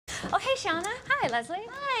Oh, hey, Shauna. Hi, Leslie.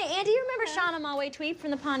 Hi, Andy. You remember Shauna Malway-Tweep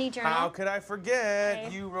from the Pawnee Journal? How could I forget?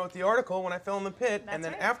 Hey. You wrote the article when I fell in the pit, That's and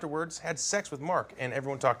then right. afterwards had sex with Mark, and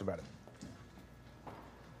everyone talked about it.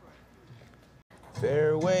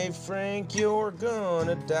 Fairway Frank, you're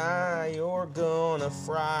gonna die, you're gonna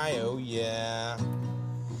fry, oh yeah.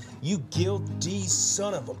 You guilty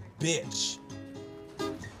son of a bitch.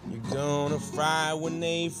 You're gonna fry when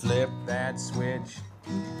they flip that switch.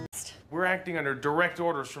 We're acting under direct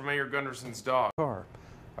orders from Mayor Gunderson's dog. Are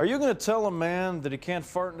you going to tell a man that he can't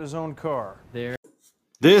fart in his own car?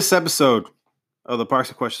 This episode of the Parks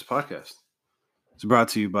and Questions podcast is brought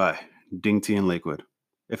to you by Ding Tea in Lakewood.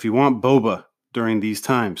 If you want boba during these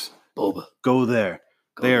times, go there.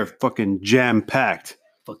 They are fucking jam-packed.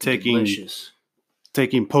 Taking delicious.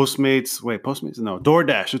 Taking Postmates? No,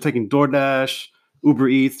 DoorDash. They're taking DoorDash, Uber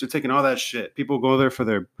Eats. They're taking all that shit. People go there for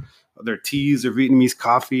their teas, their Vietnamese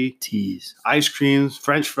coffee, Teas, ice creams,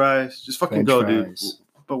 French fries. Just fucking French go, fries.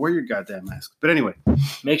 dude. But wear your goddamn mask. But anyway,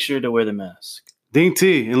 Make sure to wear the mask. Ding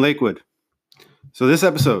Tea in Lakewood. So this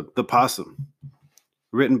episode, The Possum,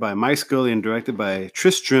 written by Mike Scully and directed by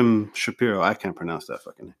Tristram Shapiro. I can't pronounce that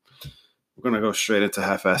fucking name. We're going to go straight into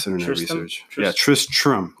half-ass internet Tristram? research. Yeah,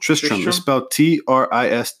 Tristram. It's spelled Tristram.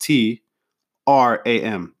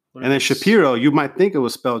 And then Shapiro, you might think it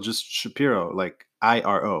was spelled just Shapiro, like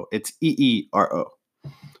IRO. It's EERO.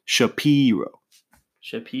 Shapiro.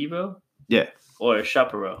 Shapiro? Yeah. Or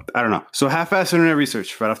Chaparro? I don't know. So half-ass internet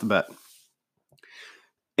research right off the bat.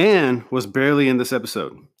 Anne was barely in this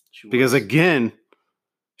episode because, again,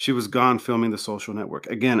 she was gone filming The Social Network.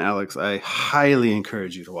 Again, Alex, I highly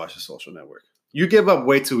encourage you to watch The Social Network. You give up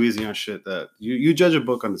way too easy on shit that you judge a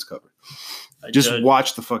book on its cover. Just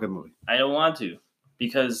watch the fucking movie. I don't want to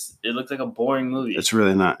because it looks like a boring movie. It's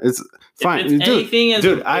really not. It's fine. It's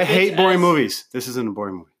Dude, I hate boring movies. This isn't a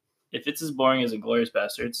boring movie. If it's as boring as Inglourious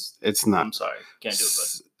Basterds, it's not. I'm sorry. Can't do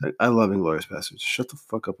it, bud. I love Inglourious Basterds. Shut the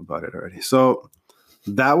fuck up about it already. So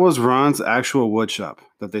that was Ron's actual wood shop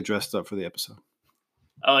that they dressed up for the episode.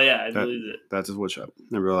 Oh, yeah, I believe it. That's his wood shop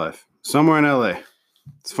in real life. Somewhere in LA.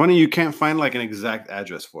 It's funny you can't find like an exact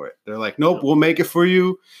address for it. They're like, nope, we'll make it for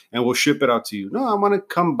you and we'll ship it out to you. No, I want to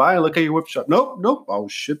come by and look at your wood shop. Nope, I'll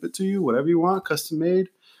ship it to you, whatever you want, custom made.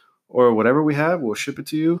 Or whatever we have, we'll ship it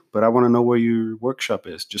to you. But I want to know where your workshop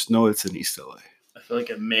is. Just know it's in East LA. I feel like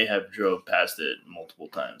I may have drove past it multiple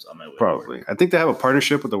times on my way. Probably. I think they have a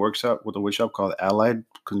partnership with the workshop, with a wood shop called Allied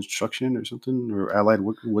Construction or something, or Allied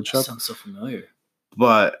Wood Shop. That sounds so familiar.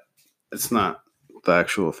 But it's not the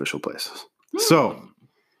actual official place. So,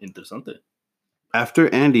 Interessante.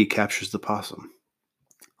 after Andy captures the possum,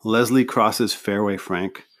 Leslie crosses Fairway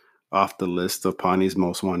Frank off the list of Pawnee's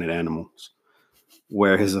most wanted animals,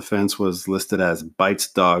 where his offense was listed as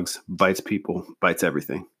bites dogs, bites people, bites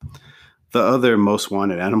everything. The other most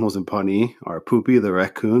wanted animals in Pawnee are Poopy the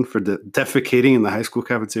raccoon for defecating in the high school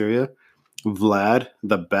cafeteria, Vlad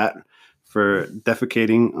the bat for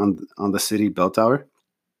defecating on the city bell tower,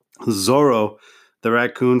 Zorro the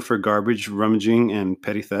raccoon for garbage rummaging and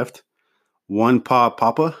petty theft, One Paw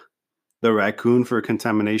Papa the raccoon for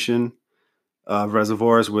contamination of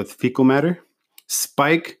reservoirs with fecal matter,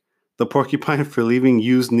 Spike the porcupine for leaving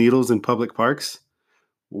used needles in public parks,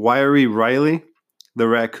 Wiry Riley, the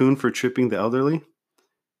raccoon for tripping the elderly,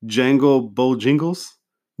 Jangle Bojingles,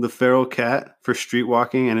 the feral cat for street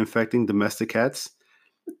walking and infecting domestic cats,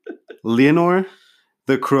 Leonore,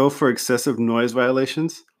 the crow for excessive noise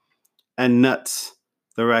violations, and Nuts,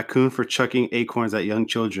 the raccoon for chucking acorns at young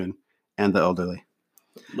children and the elderly.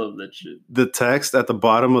 Love that shit. The text at the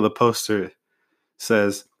bottom of the poster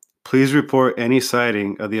says, "Please report any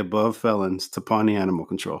sighting of the above felons to Pawnee Animal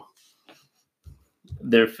Control."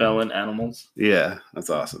 They're felon animals. Yeah, that's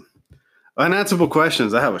awesome. Unanswerable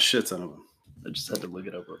questions. I have a shit ton of them. I just had to look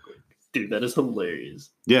it up real quick. Dude, that is hilarious.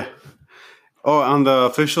 Yeah. Oh, on the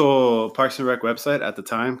official Parks and Rec website at the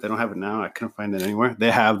time, they don't have it now. I couldn't find it anywhere.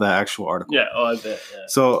 They have the actual article. Yeah, I bet. Yeah.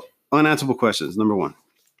 So, unanswerable questions. Number one.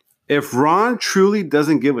 If Ron truly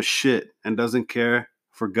doesn't give a shit and doesn't care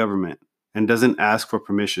for government and doesn't ask for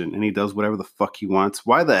permission and he does whatever the fuck he wants,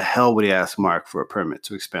 why the hell would he ask Mark for a permit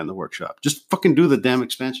to expand the workshop? Just fucking do the damn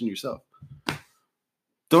expansion yourself.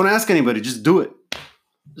 Don't ask anybody. Just do it.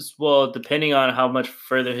 Well, depending on how much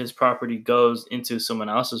further his property goes into someone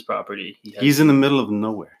else's property, he's in the middle of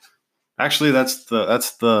nowhere. Actually, that's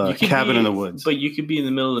the cabin in the woods. But you could be in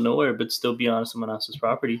the middle of nowhere, but still be on someone else's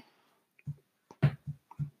property.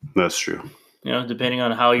 That's true. You know, depending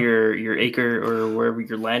on how your acre or wherever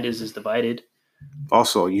your land is divided.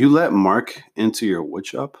 Also, you let Mark into your wood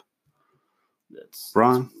shop?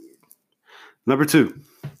 Ron? Number two.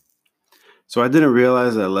 So I didn't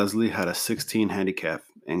realize that Leslie had a 16 handicap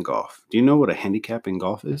in golf. Do you know what a handicap in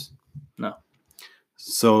golf is? No.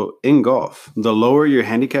 So in golf, the lower your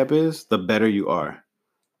handicap is, the better you are.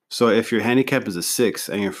 So if your handicap is a 6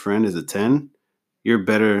 and your friend is a 10, you're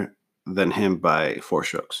better than him by 4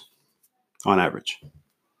 strokes on average.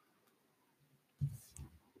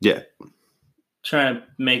 Yeah. Trying to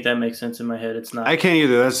make that make sense in my head. It's not. I can't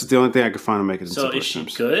either. That's the only thing I could find to make it in So simpler is she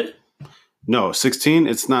terms. good? No, 16,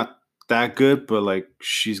 it's not that good, but like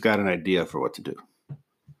she's got an idea for what to do.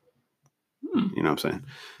 You know what I'm saying?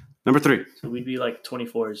 Number 3. So we'd be like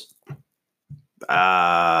 24s.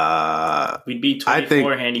 Uh, We'd be I 24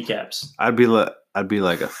 think- handicaps. I'd be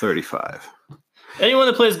like a 35. Anyone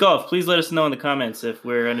that plays golf, please let us know in the comments if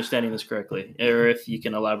we're understanding this correctly, or if you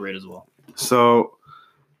can elaborate as well. So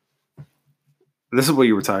this is what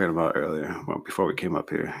you were talking about earlier before we came up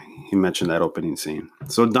here. You mentioned that opening scene.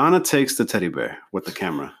 So Donna takes the teddy bear with the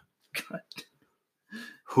camera. God.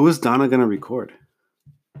 Who is Donna going to record?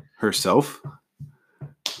 Herself?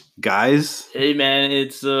 Guys? Hey man,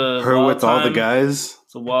 it's Her with all the guys?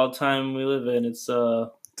 It's a wild time we live in. It's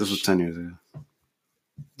This was 10 years ago.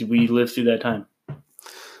 we lived through that time.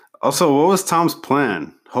 Also, what was Tom's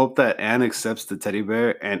plan? Hope that Anne accepts the teddy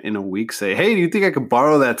bear and in a week say, hey, do you think I could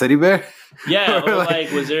borrow that teddy bear? Yeah, Or or like-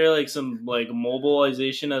 like, was there like some like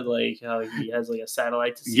mobilization of like how he has like a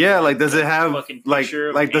satellite to see? Yeah, like does it have fucking like picture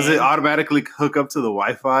of does it Anne? automatically hook up to the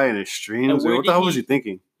Wi-Fi and it streams? And Or where what the did hell was he- he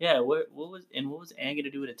thinking? Yeah, what was Anne gonna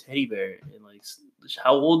do with a teddy bear? And like,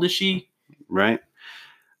 how old is she? Right?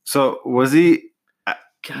 So was he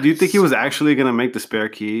God, do you think he was actually gonna make the spare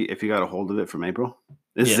key if he got a hold of it from April?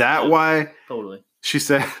 Is Yeah. that why totally? she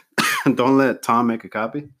said don't let Tom make a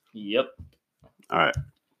copy? Yep. All right.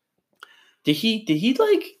 Did he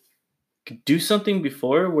like do something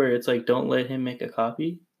before where it's like don't let him make a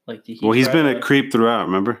copy? Like did he? Well, he's try been to- a creep throughout,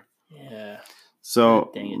 remember? Yeah. So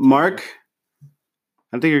God dang it, Mark,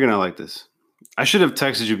 I think you're gonna like this. I should have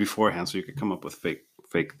texted you beforehand so you could come up with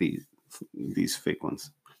these fake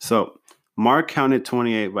ones. So Mark counted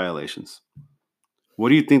 28 violations. What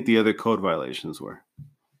do you think the other code violations were?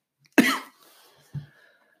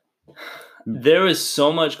 There was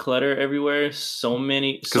so much clutter everywhere. So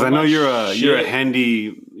many. Because I know you're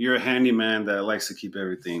a handyman that likes to keep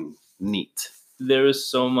everything neat. There was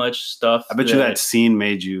so much stuff. I bet you that scene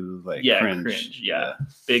made you like cringe. Yeah,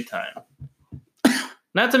 big time.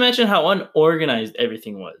 Not to mention how unorganized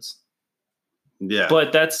everything was. Yeah.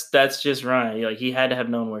 But that's just Ryan. Like he had to have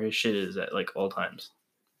known where his shit is at like all times.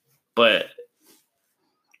 But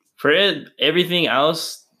for everything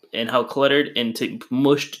else and how cluttered and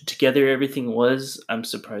mushed together everything was, I'm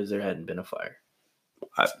surprised there hadn't been a fire.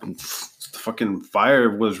 The fucking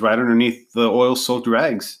fire was right underneath the oil-soaked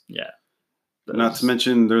rags. Yeah. Not to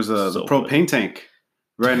mention there's the so propane tank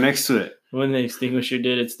right next to it. When the extinguisher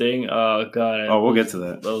did its thing, oh god! Oh, we'll get to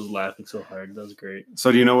that. I was laughing so hard. That was great.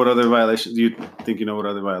 So do you know what other violations? Do you think you know what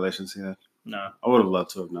other violations he had? No, I would have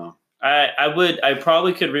loved to have known. I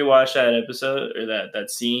probably could rewatch that episode or that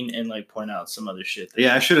scene and like point out some other shit.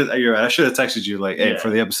 Yeah, I should have. You're right. I should have texted you like, hey, Yeah. for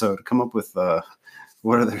the episode, come up with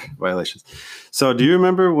what other violations. So do you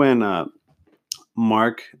remember when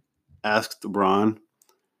Mark asked Ron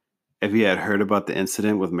if he had heard about the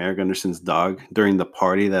incident with Mayor Gunderson's dog during the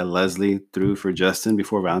party that Leslie threw for Justin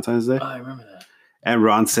before Valentine's Day? Oh, I remember that. And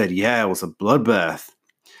Ron said, yeah, it was a bloodbath.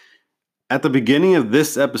 At the beginning of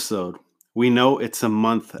this episode, we know it's a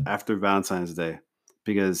month after Valentine's Day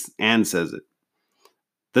because Anne says it.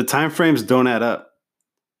 The time frames don't add up,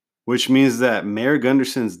 which means that Mayor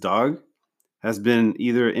Gunderson's dog has been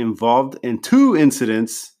either involved in 2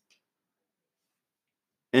 incidents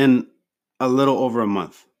in a little over a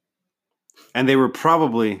month. And they were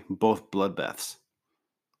probably both bloodbaths.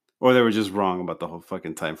 Or they were just wrong about the whole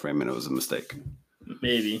fucking time frame and it was a mistake.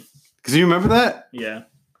 Maybe. Because you remember that? Yeah.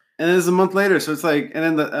 And it's a month later. So it's like, and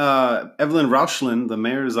then the Evelyn Rauchlin, the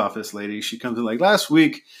mayor's office lady, she comes in like, last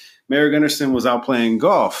week, Mayor Gunderson was out playing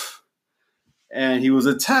golf and he was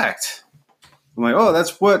attacked. I'm like, oh,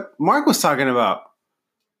 that's what Mark was talking about.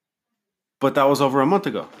 But that was over a month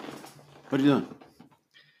ago. What are you doing?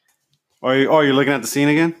 You're looking at the scene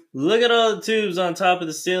again? Look at all the tubes on top of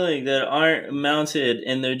the ceiling that aren't mounted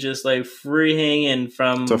and they're just like free hanging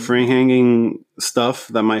from. So free hanging stuff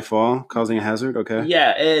that might fall, causing a hazard. Okay.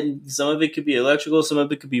 Yeah, and some of it could be electrical, some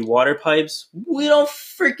of it could be water pipes. We don't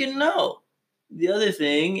freaking know. The other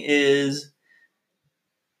thing is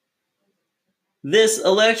this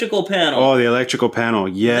electrical panel. Oh, the electrical panel.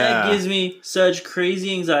 Yeah. That gives me such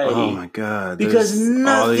crazy anxiety. Oh my god. Because There's all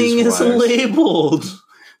nothing these is wires. labeled.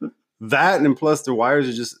 That and plus the wires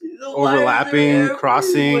are just The wires overlapping, are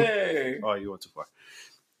crossing. everywhere. Oh, you went too far.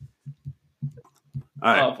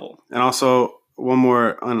 All right. Awful. And also, one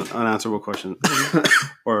more unanswerable question.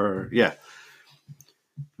 Or, yeah.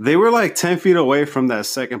 They were like 10 feet away from that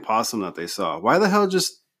second possum that they saw. Why the hell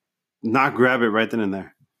just not grab it right then and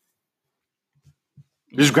there?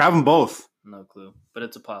 Just grab them both. No clue. But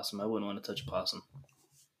it's a possum. I wouldn't want to touch a possum.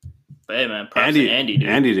 But hey, man, props to Andy, dude.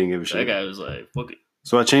 Andy didn't give a That shit. guy was like, fuck it.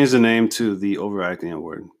 So I changed the name to the Overacting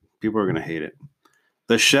Award. People are going to hate it.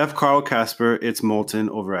 The Chef Carl Casper It's Molten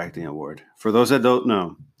Overacting Award. For those that don't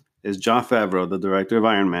know, is Jon Favreau, the director of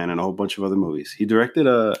Iron Man and a whole bunch of other movies. He directed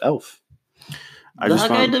Elf. That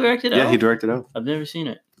guy directed Elf? Yeah, he directed Elf. I've never seen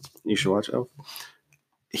it. You should watch Elf.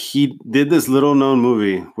 He did this little-known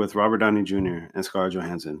movie with Robert Downey Jr. and Scarlett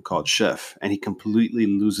Johansson called Chef, and he completely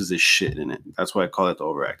loses his shit in it. That's why I call it the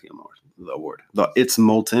Overacting Award. The It's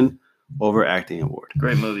Molten Overacting Award.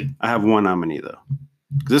 Great movie. I have one nominee, though.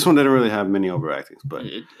 This one didn't really have many overactings, but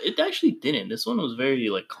It actually didn't. This one was very,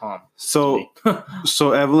 like, calm. so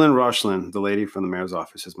Evelyn Rochlin, the lady from the mayor's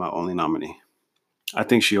office, is my only nominee. I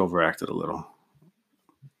think she overacted a little.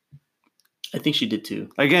 I think she did too.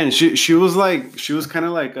 Again, she was kind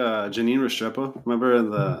of like Janine Restrepo. Remember in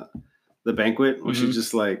the banquet where she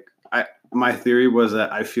just like my theory was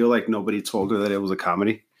that I feel like nobody told her that it was a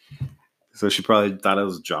comedy. So she probably thought it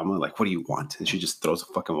was drama. Like, what do you want? And she just throws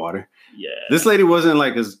the fucking water. Yeah. This lady wasn't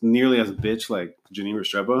like as nearly as a bitch like Janine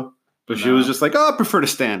Restrepo, but she was just like, "Oh, I prefer to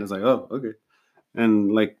stand." It's like, "Oh, okay."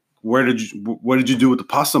 And like, what did you do with the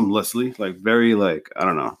possum, Leslie? Like, very like, I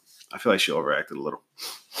don't know. I feel like she overacted a little.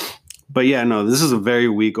 But yeah, no, this is a very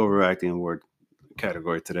weak overacting award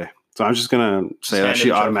category today. So I'm just gonna say that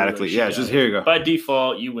she automatically, just here you go. By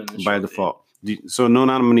default, you win this. By default. So no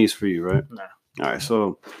nominees for you, right? No. All right.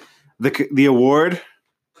 So the award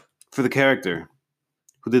for the character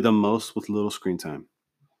who did the most with little screen time.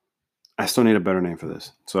 I still need a better name for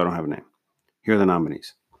this, so I don't have a name. Here are the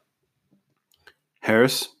nominees: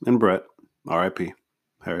 Harris and Brett, R.I.P.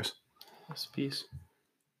 Harris. Rest in peace.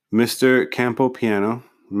 Mr. Campo Piano,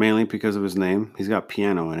 mainly because of his name. He's got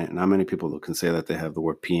piano in it. Not many people can say that they have the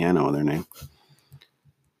word piano in their name.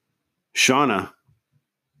 Shauna.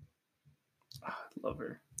 Love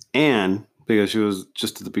her. Anne, because she was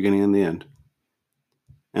just at the beginning and the end.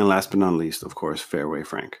 And last but not least, of course, Fairway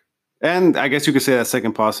Frank. And I guess you could say that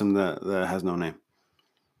second possum that has no name.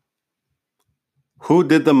 Who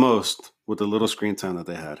did the most with the little screen time that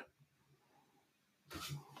they had?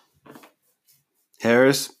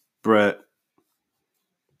 Harris, Brett,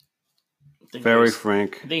 Fairway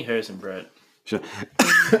Frank. I think Harris and Brett.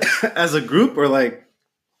 As a group or like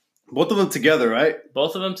both of them together, right?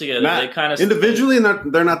 Both of them together. Not, they kind of individually,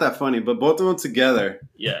 they're not that funny, but both of them together.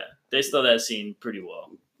 Yeah, they stole that scene pretty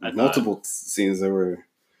well. Multiple scenes that were.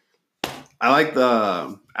 I like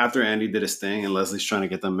the after Andy did his thing and Leslie's trying to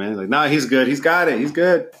get them in. Like, nah, he's good. He's got it. He's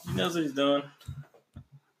good. He knows what he's doing.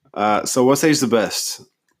 So what says the best?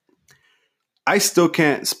 I still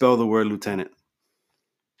can't spell the word lieutenant.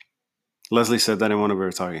 Leslie said that in one of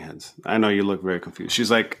her talking heads. I know you look very confused. She's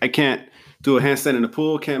like, I can't do a handstand in the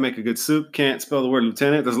pool. Can't make a good soup. Can't spell the word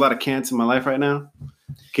lieutenant. There's a lot of can'ts in my life right now.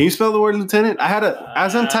 Can you spell the word lieutenant?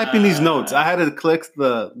 As I'm typing these notes, I had to click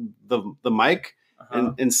the mic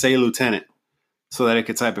and say lieutenant so that it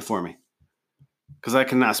could type it for me. Because I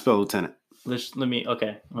cannot spell lieutenant.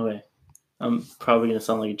 Okay. I'm probably going to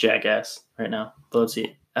sound like a jackass right now. But let's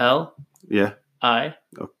see. L. Yeah. I.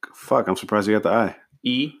 Oh, fuck, I'm surprised you got the I.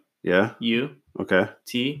 E. Yeah. U. Okay.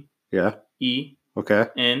 T. Yeah. E. Okay.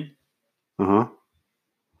 N. Uh-huh.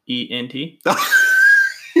 E. N. T.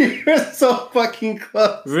 You're so fucking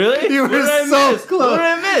close. Really? You were so close. What did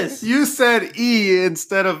I miss? You said E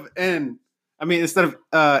instead of N. I mean, instead of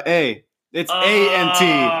A. It's A-N-T.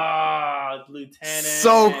 Lieutenant.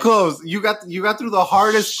 So close. You got through the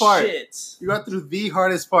hardest part. Shit. You got through the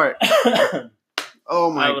hardest part. Oh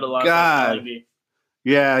my lost God.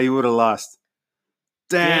 Yeah, you would have lost.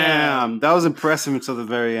 Damn. That was impressive until the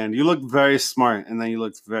very end. You looked very smart, and then you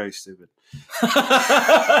looked very stupid. You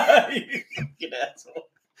fucking asshole.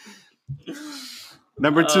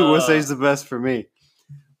 Number 2, what says the best for me?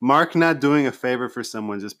 Mark not doing a favor for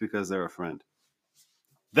someone just because they're a friend.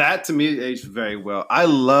 That, to me, aged very well. I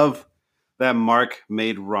love that Mark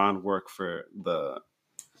made Ron work for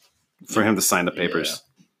him to sign the papers.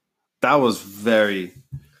 Yeah. That was very,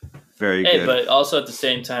 very good. But also at the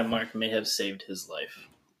same time, Mark may have saved his life.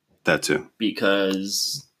 That too.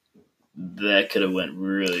 Because that could have went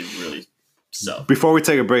really, really south. Before we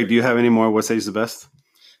take a break, do you have any more what says the best?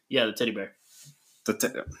 Yeah, the teddy bear.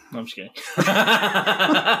 No, I'm just kidding.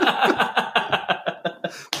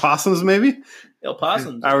 Possums, maybe?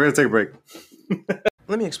 Possums. All right, we're going to take a break.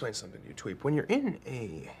 Let me explain something to you, Tweep. When you're in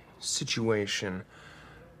a situation,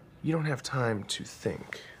 you don't have time to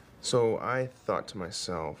think. So I thought to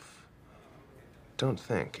myself, don't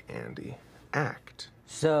think, Andy. Act.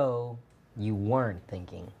 So, you weren't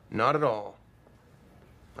thinking. Not at all.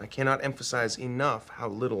 I cannot emphasize enough how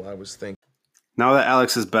little I was thinking. Now that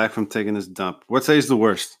Alex is back from taking his dump, what say is the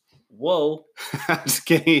worst? Whoa. I'm just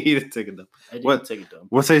kidding. He didn't take a dump. I didn't What? take a dump.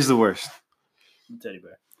 What say is the worst? Teddy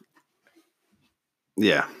bear.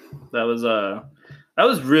 Yeah. That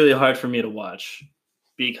was really hard for me to watch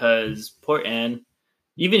because poor Anne,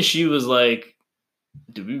 even she was like,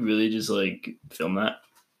 did we really just like film that?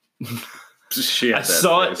 She had I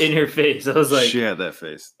saw it in her face. I was like, she had that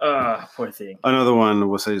face. Poor thing. Another one,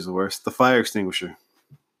 what say is the worst? The fire extinguisher.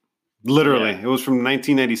 Literally. Yeah. It was from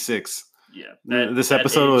 1996. Yeah. This that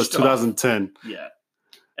episode was aged off. 2010. Yeah.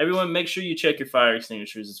 Everyone, make sure you check your fire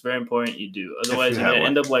extinguishers. It's very important you do. Otherwise, you you're have going to one.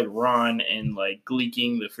 end up like Ron and like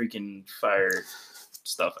leaking the freaking fire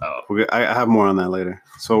stuff out. I have more on that later.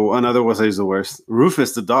 So another what say is the worst?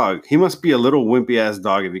 Rufus the dog. He must be a little wimpy ass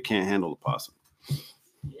dog if he can't handle the possum.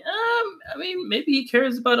 I mean, maybe he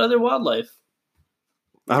cares about other wildlife.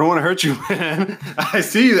 I don't want to hurt you, man. I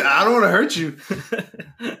see you. I don't want to hurt you.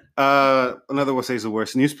 Another what say is the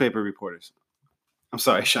worst? Newspaper reporters. I'm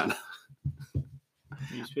sorry, Shauna.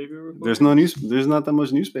 Newspaper reporter? There's not that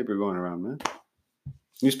much newspaper going around, man.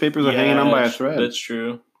 Newspapers are hanging on by a thread. That's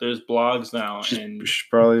true. There's blogs now, and She's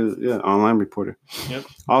probably online reporter. Yep.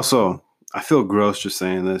 Also, I feel gross just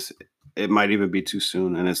saying this. It might even be too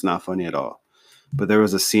soon, and it's not funny at all. But there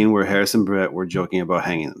was a scene where Harris and Brett were joking about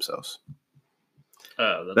hanging themselves.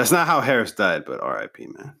 That's not how Harris died, but R.I.P.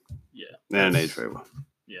 man. Yeah. And age very well.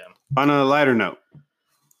 Yeah. On a lighter note,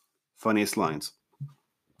 funniest lines.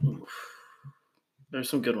 There's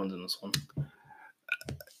some good ones in this one.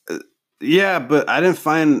 Yeah, but I didn't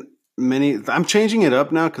find many. I'm changing it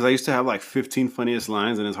up now because I used to have like 15 funniest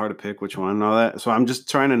lines, and it's hard to pick which one and all that. So I'm just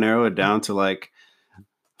trying to narrow it down to like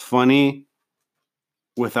funny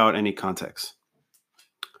without any context.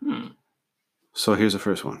 So here's the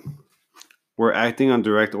first one. We're acting on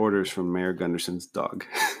direct orders from Mayor Gunderson's dog.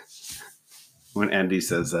 When Andy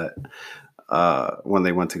says that when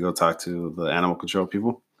they went to go talk to the animal control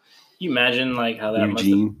people. You imagine like how that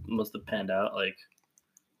Eugene. must have panned out. Like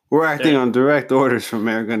We're acting on direct orders from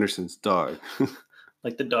Mayor Gunderson's dog.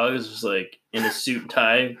 Like the dog is just like in a suit and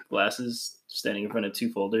tie, glasses, standing in front of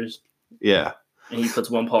two folders, Yeah, and he puts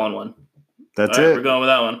one paw on one. that's All right, it. we're going with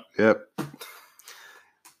that one. Yep.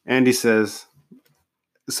 Andy says,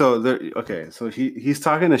 so he's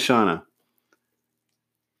talking to Shauna.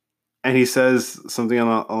 And he says something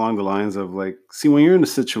along the lines of like, see, when you're in a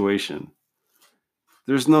situation,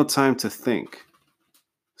 there's no time to think.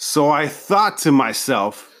 So I thought to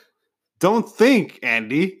myself, don't think,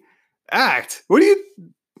 Andy. Act.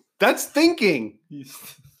 That's thinking.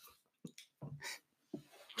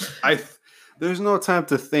 There's no time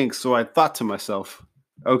to think, so I thought to myself,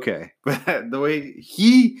 okay. But the way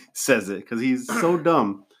he says it, because he's so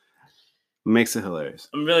dumb, makes it hilarious.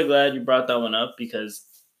 I'm really glad you brought that one up because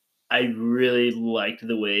I really liked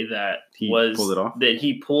the way that pulled it off? that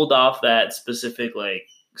he pulled off that specific like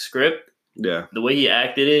script. Yeah. The way he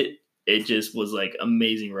acted it just was like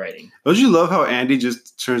amazing writing. Don't you love how Andy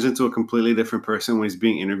just turns into a completely different person when he's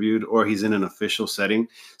being interviewed or he's in an official setting?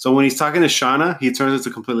 So when he's talking to Shauna, he turns into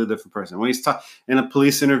a completely different person. When he's in a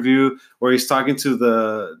police interview or he's talking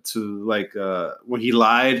when he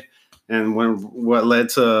lied and what led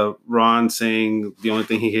to Ron saying the only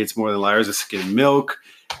thing he hates more than liars is skim milk.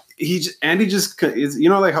 Andy just, you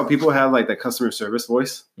know, like how people have like that customer service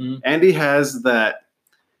voice. Mm-hmm. Andy has that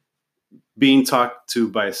being talked to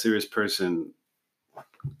by a serious person,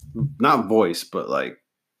 not voice, but like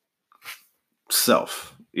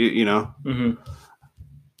self. You know. Mm-hmm.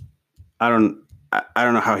 I don't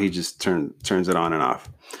know how he just turns it on and off.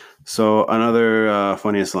 So another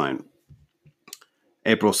funniest line.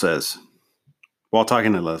 April says, while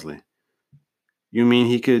talking to Leslie, "You mean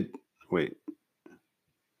he could wait?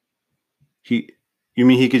 You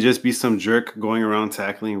mean he could just be some jerk going around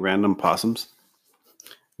tackling random possums?"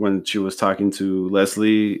 When she was talking to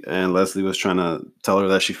Leslie and Leslie was trying to tell her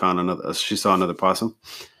that she saw another possum.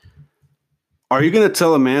 Are you going to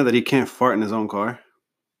tell a man that he can't fart in his own car?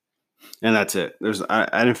 And that's it.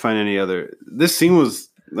 I didn't find any other. This scene was,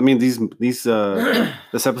 I mean, this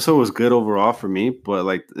episode was good overall for me, but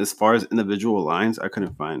like as far as individual lines, I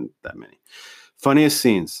couldn't find that many. Funniest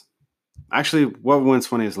scenes. Actually, what wins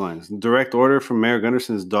funniest lines? Direct order from Mayor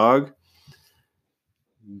Gunderson's dog.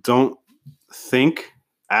 Don't think,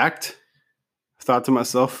 act. Thought to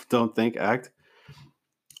myself, don't think, act.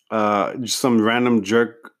 Just some random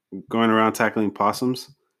jerk going around tackling possums.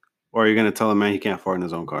 Or are you going to tell a man he can't fart in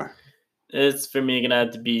his own car? It's for me gonna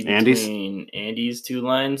have to be Andy's? between Andy's two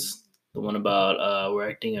lines. The one about we're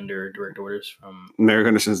acting under direct orders from Mary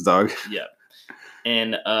Henderson's dog. yeah,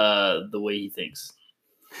 and the way he thinks.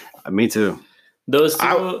 Me too. Those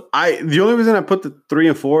two. I the only reason I put the 3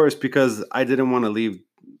 and 4 is because I didn't want to leave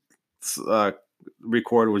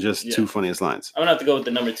record with just two funniest lines. I'm gonna have to go with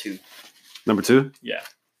the number 2. Number 2? Yeah.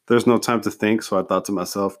 There's no time to think, so I thought to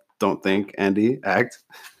myself, don't think, Andy, act.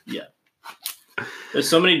 Yeah. There's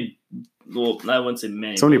so many. Well, I wouldn't say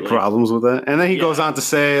many. So many but, problems with that. And then he goes on to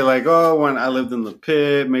say, like, oh, when I lived in the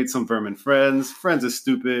pit, made some vermin friends. Friends is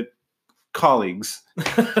stupid. Colleagues.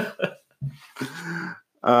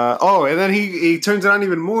 And then he turns it on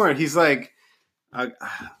even more. He's like,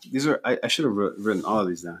 these are I should have written all of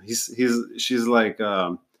these down. She's like,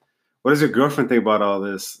 what does your girlfriend think about all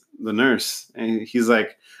this? The nurse. And he's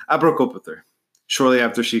like, I broke up with her shortly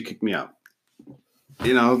after she kicked me out.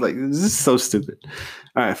 You know, like, this is so stupid.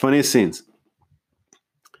 All right, funniest scenes.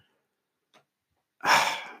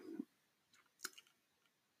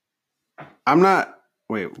 I'm not.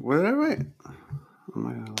 Wait, what did I write? Oh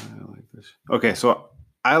my god, I like this. Okay, so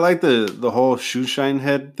I like the whole shoe shine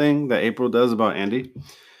head thing that April does about Andy.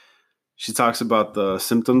 She talks about the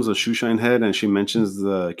symptoms of shoe shine head, and she mentions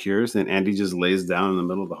the cures, and Andy just lays down in the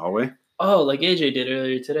middle of the hallway. Oh, like AJ did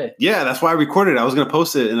earlier today. Yeah, that's why I recorded it. I was gonna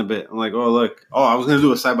post it in a bit. I'm like, oh look, I was gonna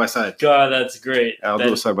do a side by side. God, that's great. I'll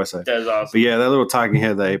do a side by side. That's awesome. But yeah, that little talking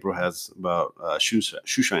head that April has about shoe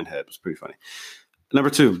shine head was pretty funny.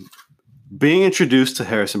 Number 2, being introduced to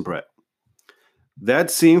Harrison Brett.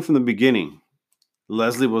 That scene from the beginning,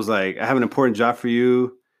 Leslie was like, I have an important job for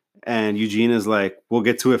you. And Eugene is like, we'll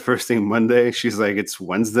get to it first thing Monday. She's like, it's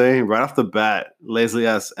Wednesday. Right off the bat, Leslie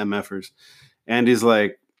asks MFers. Andy's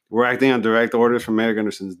like, we're acting on direct orders from Mary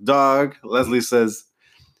Gunderson's dog. Leslie says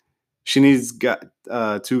she needs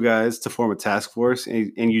 2 guys to form a task force.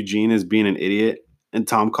 And Eugene is being an idiot. And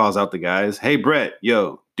Tom calls out the guys. Hey, Brett,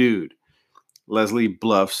 yo, dude. Leslie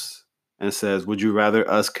bluffs and says, would you rather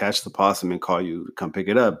us catch the possum and call you to come pick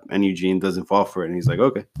it up? And Eugene doesn't fall for it. And he's like,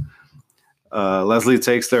 okay. Leslie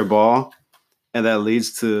takes their ball, and that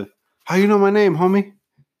leads to, how you know my name, homie?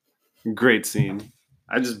 Great scene.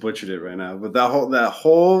 I just butchered it right now. But that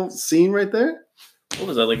whole scene right there? What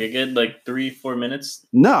was that, like a good 3-4 minutes?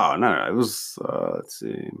 No. It was, let's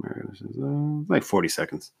see, like 40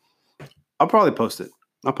 seconds. I'll probably post it.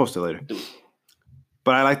 I'll post it later.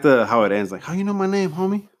 But I like how it ends. Like, how you know my name,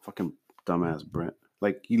 homie? Fucking dumbass Brent.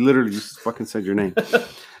 Like, you literally just fucking said your name.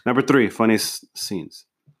 Number 3, funniest scenes.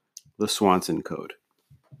 The Swanson Code.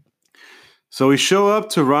 So we show up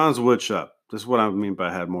to Ron's woodshop. This is what I mean by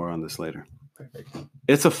I had more on this later. Perfect.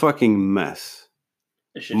 It's a fucking mess.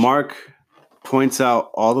 Mark points out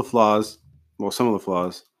all the flaws. Well, some of the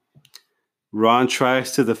flaws. Ron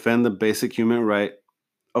tries to defend the basic human right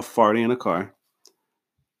of farting in a car.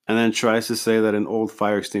 And then tries to say that an old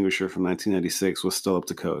fire extinguisher from 1996 was still up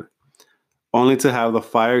to code. Only to have the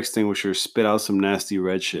fire extinguisher spit out some nasty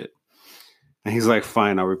red shit. And he's like,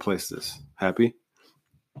 fine, I'll replace this. Happy?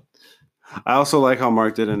 I also like how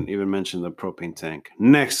Mark didn't even mention the propane tank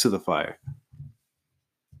next to the fire.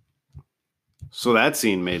 So that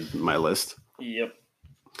scene made my list. Yep.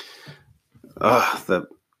 I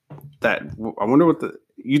wonder what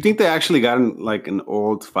you think they actually got an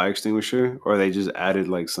old fire extinguisher, or they just added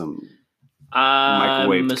some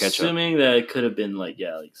microwave ketchup? I'm assuming that it could have been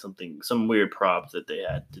some weird prop that they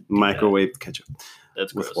had to microwave ketchup.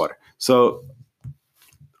 That's with gross. Water. So,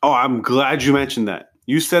 I'm glad you mentioned that.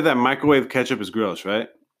 You said that microwave ketchup is gross, right?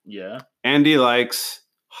 Yeah. Andy likes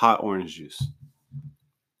hot orange juice.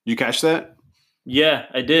 You catch that? Yeah,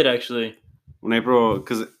 I did actually. When April,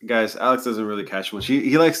 because guys, Alex doesn't really catch much.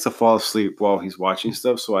 He likes to fall asleep while he's watching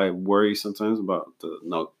stuff, so I worry sometimes about the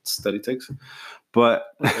notes that he takes. But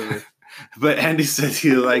but Andy said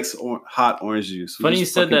he likes hot orange juice. Funny you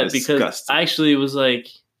said that disgusting. Because I actually was like,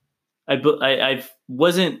 I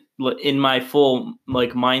wasn't in my full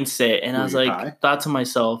mindset, and I was like, thought to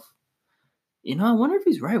myself, I wonder if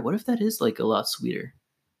he's right. What if that is a lot sweeter?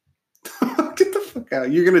 Get the fuck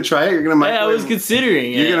out! You're gonna try it. You're gonna microwave. I was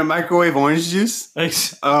considering. You're gonna microwave orange juice?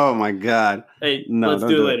 Oh my god! Hey, no, let's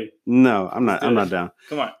do it later. No, I'm not. I'm not down.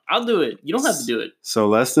 Come on, I'll do it. You don't have to do it. So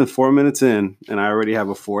less than 4 minutes in, and I already have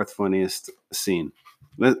a 4th funniest scene.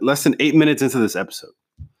 Less than 8 minutes into this episode,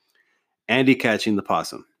 Andy catching the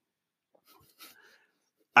possum.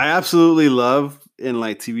 I absolutely love in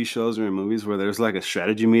TV shows or in movies where there's a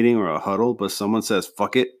strategy meeting or a huddle, but someone says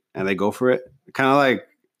 "fuck it" and they go for it. Kind of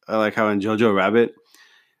I like how in Jojo Rabbit,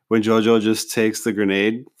 when Jojo just takes the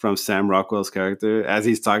grenade from Sam Rockwell's character as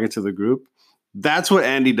he's talking to the group. That's what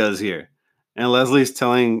Andy does here. And Leslie's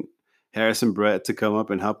telling Harris and Brett to come up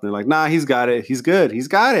and help. They're like, nah, he's got it. He's good. He's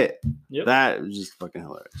got it. Yep. That was just fucking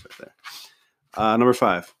hilarious right there. Number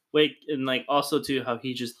 5. Wait, and like also too, how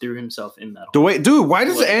he just threw himself in that. Dude, why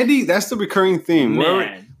does What? Andy? That's the recurring theme.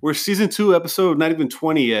 Man. We're season 2 episode, not even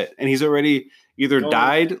 20 yet, and he's already either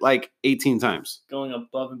died like 18 times, Going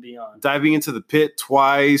above and beyond. diving into the pit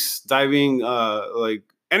twice, diving like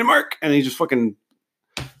Andy Mark, and he just fucking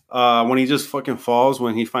when he just fucking falls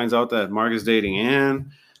when he finds out that Mark is dating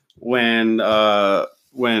Anne, when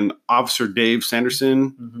Officer Dave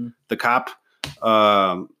Sanderson, Mm-hmm. the cop,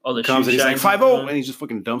 Oh, the comes and he's like shoe 5-0 shine. and he just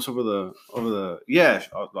fucking dumps over the all the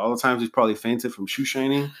times he's probably fainted from shoe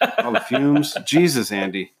shining, all the fumes. Jesus,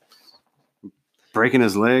 Andy. Breaking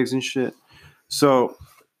his legs and shit. So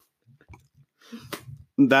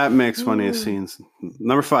that makes funniest scenes.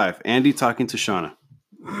 Number 5, Andy talking to Shauna.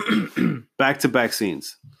 Back-to-back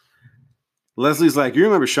scenes. Leslie's like, you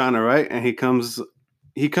remember Shauna, right? And he comes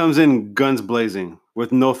in guns blazing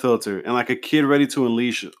with no filter and like a kid ready to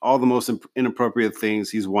unleash all the most inappropriate things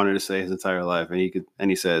he's wanted to say his entire life. And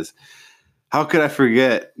he says, how could I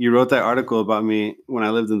forget you wrote that article about me when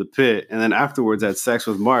I lived in the pit and then afterwards had sex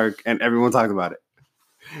with Mark and everyone talked about it.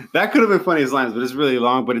 That could have been funny as lines, but it's really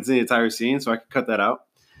long, but it's in the entire scene, so I could cut that out.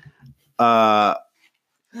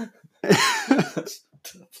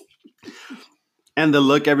 And the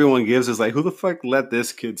look everyone gives is like, who the fuck let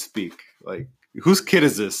this kid speak? Like, whose kid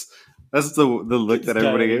is this? That's the look that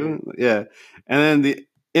everybody gave him. Yeah. And then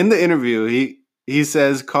in the interview, he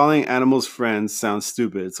says calling animals friends sounds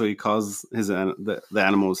stupid, so he calls the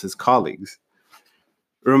animals his colleagues.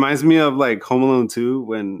 It reminds me of like Home Alone 2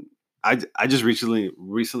 when I just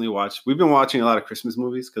recently watched. We've been watching a lot of Christmas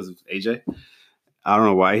movies because of AJ. I don't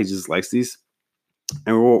know why, he just likes these.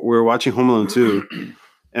 And we're watching Home Alone 2.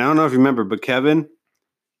 And I don't know if you remember, but Kevin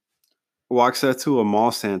walks up to a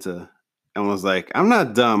mall Santa and was like, I'm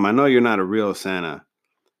not dumb. I know you're not a real Santa.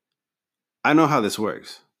 I know how this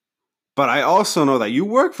works. But I also know that you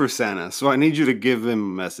work for Santa, so I need you to give him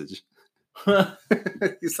a message.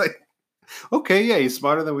 He's like, okay, yeah, he's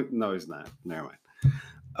smarter than we... No, he's not. Never mind.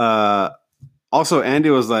 Also, Andy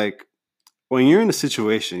was like, when you're in a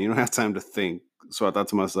situation, you don't have time to think. So I thought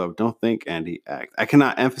to myself, don't think, Andy, act. I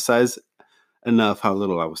cannot emphasize enough how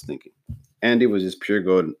little I was thinking. Andy was just pure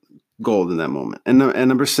gold in that moment. And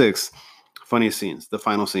number 6, funniest scenes, the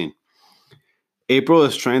final scene. April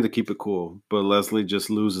is trying to keep it cool, but Leslie just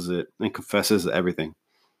loses it and confesses everything.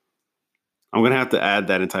 I'm going to have to add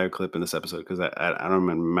that entire clip in this episode because I don't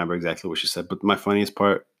remember exactly what she said, but my funniest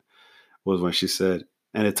part was when she said,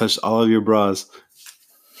 and it touched all of your bras.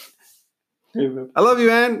 I love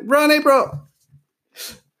you, Anne. Run, April.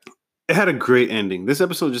 It had a great ending. This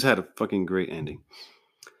episode just had a fucking great ending.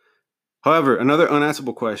 However, another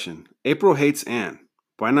unanswerable question. April hates Anne.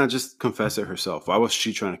 Why not just confess it herself? Why was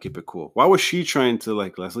she trying to keep it cool? Why was she trying to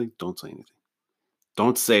like, Leslie, don't say anything.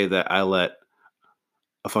 Don't say that I let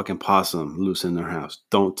a fucking possum loose in their house.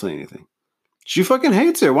 Don't say anything. She fucking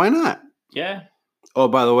hates her. Why not? Yeah. Oh,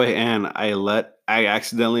 by the way, Anne, I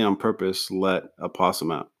accidentally on purpose let a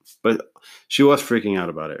possum out. But she was freaking out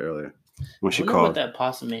about it earlier when she I wonder called. what that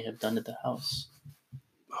possum may have done to the house.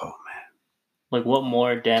 Oh, man. Like, what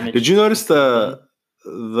more damage? Did you notice the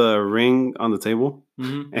ring on the table?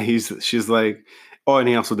 Mm-hmm. And she's like, oh, and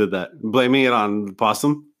he also did that, blaming it on the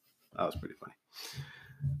possum. That was pretty funny.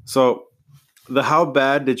 So, how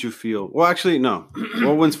bad did you feel? Well, actually, no.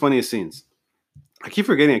 What one's funniest scenes? I keep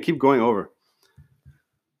forgetting. I keep going over.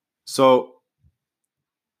 So,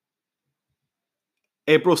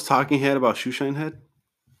 April's talking head about Shoeshine Head.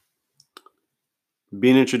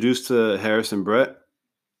 Being introduced to Harris and Brett.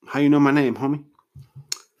 How you know my name, homie?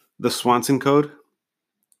 The Swanson Code.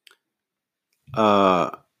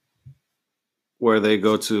 Where they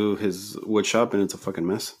go to his wood shop and it's a fucking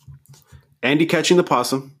mess. Andy catching the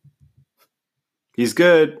possum. He's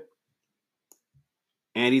good.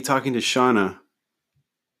 Andy talking to Shauna.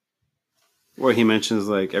 Where he mentions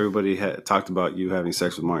like everybody had talked about you having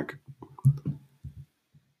sex with Mark.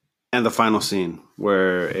 And the final scene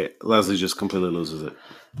where Leslie just completely loses it.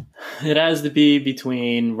 It has to be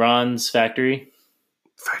between Ron's factory.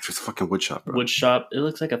 Factory's a fucking wood shop, bro. Wood shop. It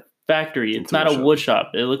looks like a factory. It's It's a not wood a wood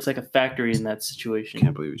shop. It looks like a factory in that situation.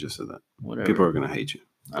 Can't believe you just said that. Whatever. People are gonna hate you.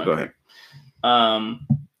 I Go don't ahead.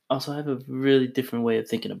 care. Also, I have a really different way of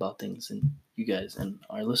thinking about things than you guys and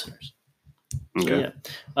our listeners. So, Okay.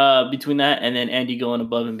 yeah. Between that and then Andy going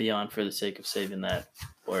above and beyond for the sake of saving that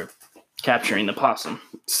or capturing the possum.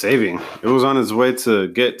 Saving. It was on its way to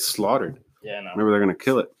get slaughtered. Yeah, no. Remember, they're gonna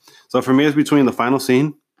kill it. So for me, it's between the final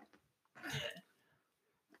scene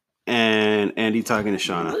and Andy talking to I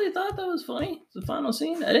Shauna. really thought that was funny. The final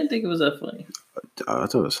scene. I didn't think it was that funny. I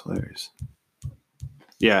thought it was hilarious.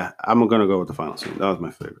 Yeah, I'm gonna go with the final scene. That was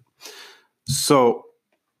my favorite. So,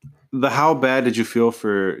 how bad did you feel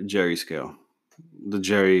for Jerry scale? The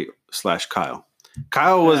Jerry / Kyle.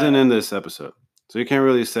 Kyle wasn't in this episode, so you can't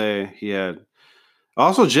really say he had.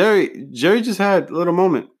 Also, Jerry just had a little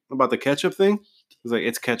moment about the ketchup thing. He's like,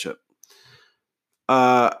 it's ketchup.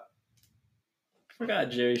 Forgot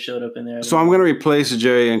Jerry showed up in there. So I'm gonna replace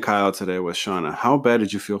Jerry and Kyle today with Shauna. How bad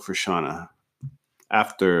did you feel for Shauna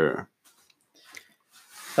after?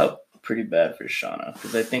 Felt pretty bad for Shauna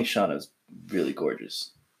because I think Shauna's really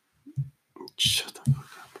gorgeous. Shut the fuck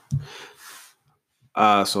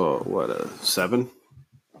up. So what? 7?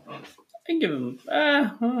 I can give him.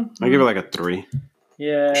 I give it like a 3.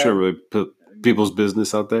 Yeah. Sure, really put people's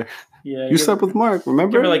business out there. Yeah. You slept with Mark,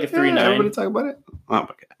 remember? Give her like a 3.9. Everybody talk about it. Oh my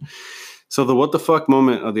god. So the what the fuck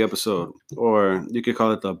moment of the episode, or you could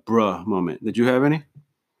call it the bruh moment. Did you have any?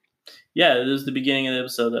 Yeah, it was the beginning of the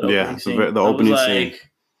episode. That opening scene. The opening I was scene.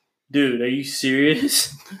 like, dude, are you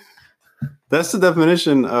serious? That's the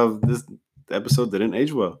definition of this episode didn't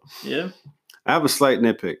age well. Yeah. I have a slight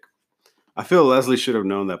nitpick. I feel Leslie should have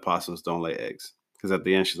known that possums don't lay eggs. Because at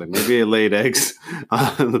the end, she's like, maybe it laid eggs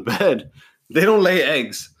on the bed. They don't lay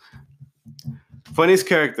eggs. Funniest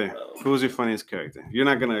character. Who was your funniest character? You're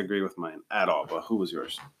not going to agree with mine at all, but who was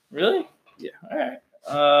yours? Really? Yeah. All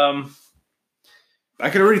right. I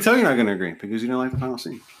could already tell you're not going to agree because you didn't like the final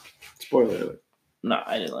scene. Spoiler alert. No,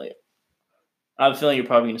 I didn't like it. I have a feeling you're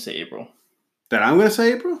probably going to say April. That I'm going to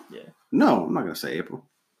say April? Yeah. No, I'm not going to say April.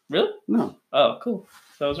 Really? No. Oh, cool.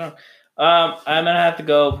 That was wrong. I'm going to have to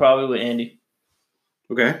go probably with Andy.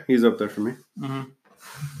 Okay, he's up there for me. Mm-hmm.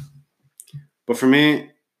 But for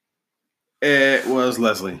me, it was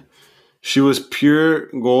Leslie. She was pure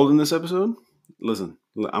gold in this episode. Listen,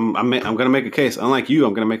 I'm gonna make a case. Unlike you,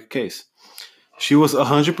 I'm gonna make a case. She was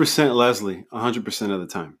 100% Leslie 100% of the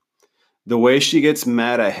time. The way she gets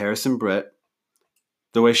mad at Harrison Brett,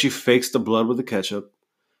 the way she fakes the blood with the ketchup,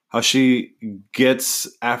 how she gets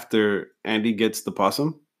after Andy gets the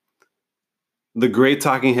possum. The great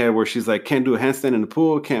talking head where she's like, can't do a handstand in the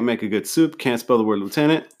pool, can't make a good soup, can't spell the word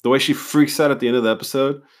lieutenant. The way she freaks out at the end of the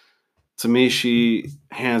episode, to me, she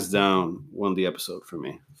hands down won the episode for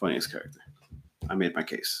me. Funniest character. I made my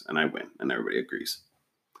case, and I win, and everybody agrees.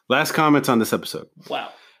 Last comments on this episode.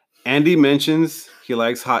 Wow. Andy mentions he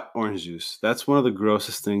likes hot orange juice. That's one of the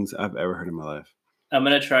grossest things I've ever heard in my life. I'm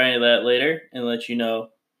going to try that later and let you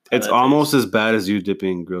know. It's almost as bad as you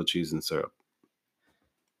dipping grilled cheese in syrup.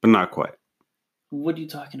 But not quite. What are you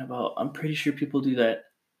talking about? I'm pretty sure people do that.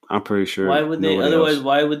 I'm pretty sure. Why would they? Otherwise, else.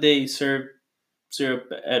 why would they serve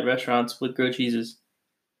syrup at restaurants with grilled cheeses?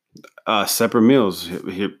 Separate meals.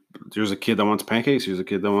 Here's a kid that wants pancakes. Here's a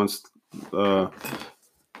kid that wants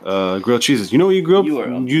grilled cheeses. You know what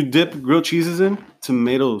you dip grilled cheeses in?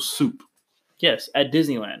 Tomato soup. Yes, at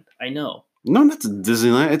Disneyland. I know. No, that's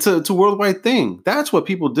Disneyland. It's a worldwide thing. That's what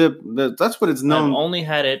people dip. That's what it's known. I've only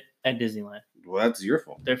had it at Disneyland. Well, that's your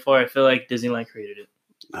fault. Therefore, I feel like Disneyland created it.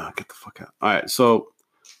 Oh, get the fuck out. All right, so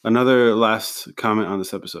another last comment on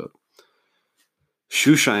this episode.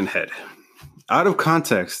 Shoeshine head. Out of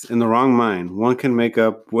context, in the wrong mind, one can make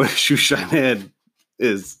up what shoeshine head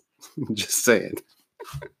is. Just saying.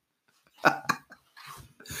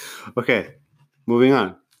 Okay, moving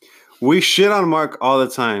on. We shit on Mark all the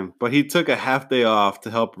time, but he took a half day off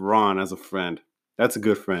to help Ron as a friend. That's a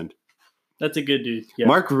good friend. That's a good dude. Yeah.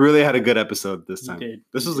 Mark really had a good episode this time. He did.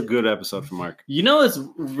 This was a good episode for Mark. You know what's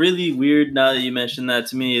really weird now that you mentioned that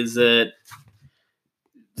to me is that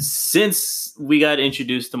since we got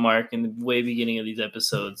introduced to Mark in the way beginning of these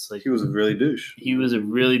episodes, like He was a really douche. he was a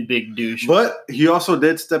really big douche. But he also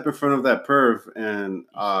did step in front of that perv and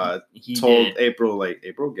he told did. April, like,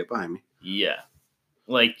 April, get behind me. Yeah.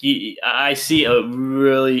 Like, I see a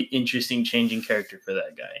really interesting changing character for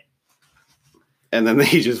that guy. And then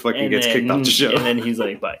he just fucking gets kicked off the show. And then he's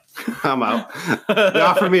like, bye. I'm out. They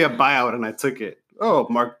offered me a buyout and I took it. Oh,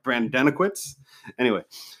 Mark Brandenowitz. Anyway,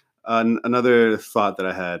 another thought that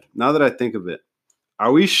I had. Now that I think of it,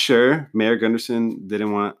 are we sure Mayor Gunderson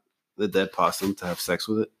didn't want the dead possum to have sex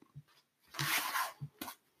with it?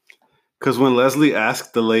 Because when Leslie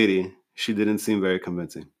asked the lady, she didn't seem very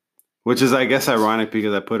convincing. Which is, I guess, ironic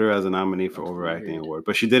because I put her as a nominee for overacting award.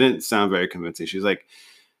 But she didn't sound very convincing. She's like,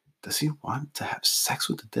 does he want to have sex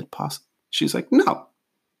with the dead possum? She's like, no,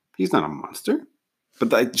 he's not a monster.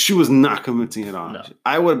 But she was not convincing at all. No.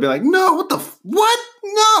 I would have been like, no, what the what?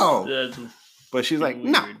 No. That's But she's like,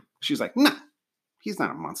 weird. no. She's like, no, he's not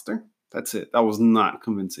a monster. That's it. That was not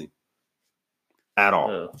convincing at all.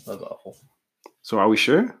 Oh, that's awful. So are we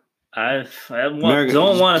sure? I don't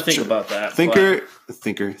want to think about that. Think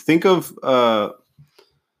of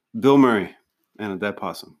Bill Murray and a dead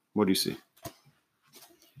possum. What do you see?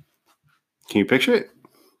 Can you picture it?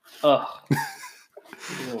 Oh,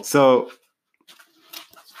 So,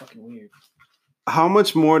 it's fucking weird. how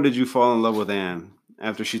much more did you fall in love with Anne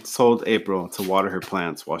after she told April to water her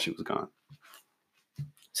plants while she was gone?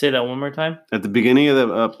 Say that one more time. At the beginning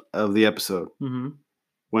of the episode, Mm-hmm.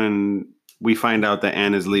 when we find out that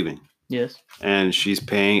Anne is leaving Yes. and she's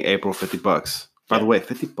paying April $50. By the way,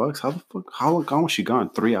 $50? How the fuck? How long was she gone?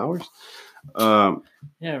 3 hours?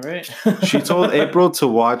 Yeah. Right. She told April to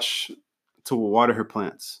water her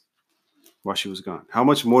plants while she was gone. How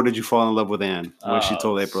much more did you fall in love with Anne when she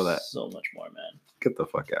told April that? So much more, man. Get the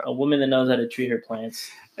fuck A out. woman that knows how to treat her plants.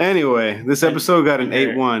 Anyway, this episode got an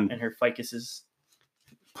and her- 8-1. And her ficuses.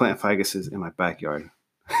 Plant ficuses in my backyard.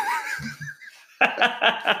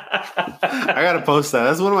 I I gotta post that.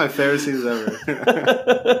 That's one of my favorite scenes ever.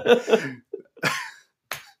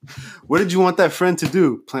 What did you want that friend to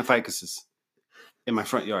do? Plant ficuses in my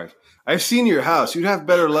front yard. I've seen your house. You'd have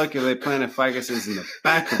better luck if they planted ficuses in the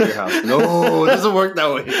back of your house. No, it doesn't work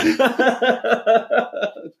that way.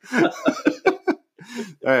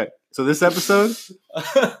 All right. So this episode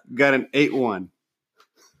got an 8-1.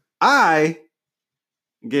 I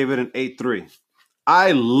gave it an 8-3.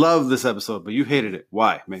 I love this episode, but you hated it.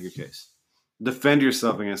 Why? Make your case. Defend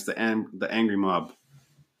yourself against the angry mob.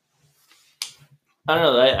 I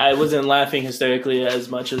don't know. I wasn't laughing hysterically as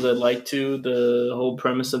much as I'd like to. The whole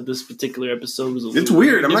premise of this particular episode was a It's little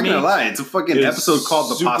weird. I'm to not me. gonna lie. It's a fucking It was episode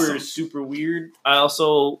called The super, Possum. super weird. I don't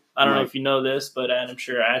know Right. if you know this, but I'm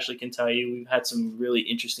sure Ashley can tell you, we've had some really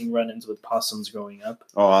interesting run-ins with possums growing up.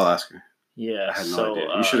 Oh, I'll ask her. Yeah. I had no so,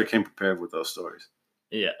 idea. You should have came prepared with those stories.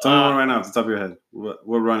 Yeah. Tell me one right now, off the top of your head. What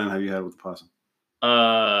run-in have you had with the possum?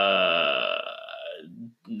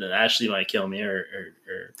 Ashley might kill me or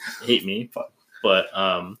hate me, but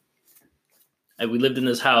we lived in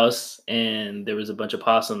this house and there was a bunch of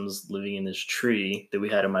possums living in this tree that we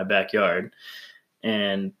had in my backyard,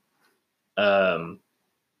 and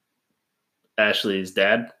Ashley's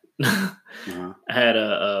dad Uh-huh. had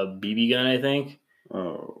a BB gun, I think,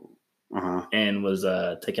 Oh. Uh-huh. and was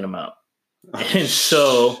taking them out. And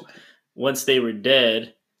so once they were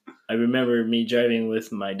dead, I remember me driving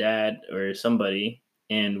with my dad or somebody,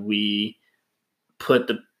 and we put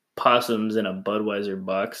the possums in a Budweiser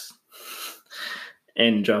box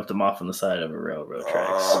and dropped them off on the side of a railroad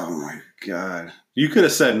tracks. Oh my god! You could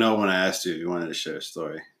have said no when I asked you if you wanted to share a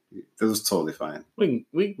story. That was totally fine. We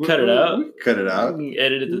can cut it out. We cut it out. We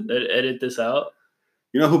can edit this out.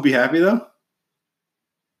 You know who'd be happy though?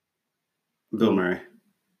 Bill Who? Murray.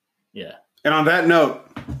 Yeah. And on that note,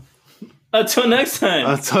 Until next time.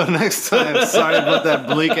 until next time. Sorry about that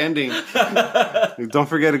bleak ending. Don't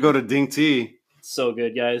forget to go to Ding Tea. So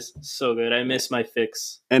good, guys. So good. I miss my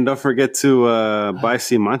fix. And don't forget to buy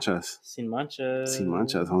Sin Manchas. Sin manchas. Sin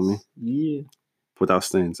Manchas, homie. Yeah. Without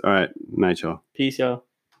stains. All right. Night, y'all. Peace, y'all.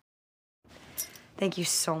 Thank you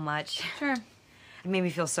so much. Sure. It made me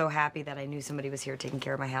feel so happy that I knew somebody was here taking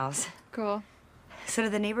care of my house. Cool. So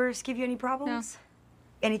did the neighbors give you any problems?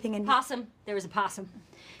 Anything in Possum. There was a possum.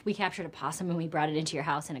 We captured a possum and we brought it into your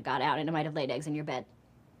house and it got out and it might have laid eggs in your bed.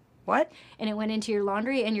 What? And it went into your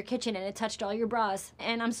laundry and your kitchen and it touched all your bras.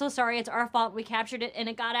 And I'm so sorry, it's our fault. We captured it and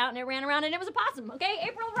it got out and it ran around and it was a possum, okay?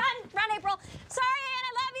 April, run! Run, April! Sorry, Anne,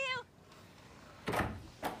 I love you!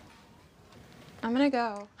 I'm gonna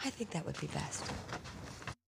go. I think that would be best.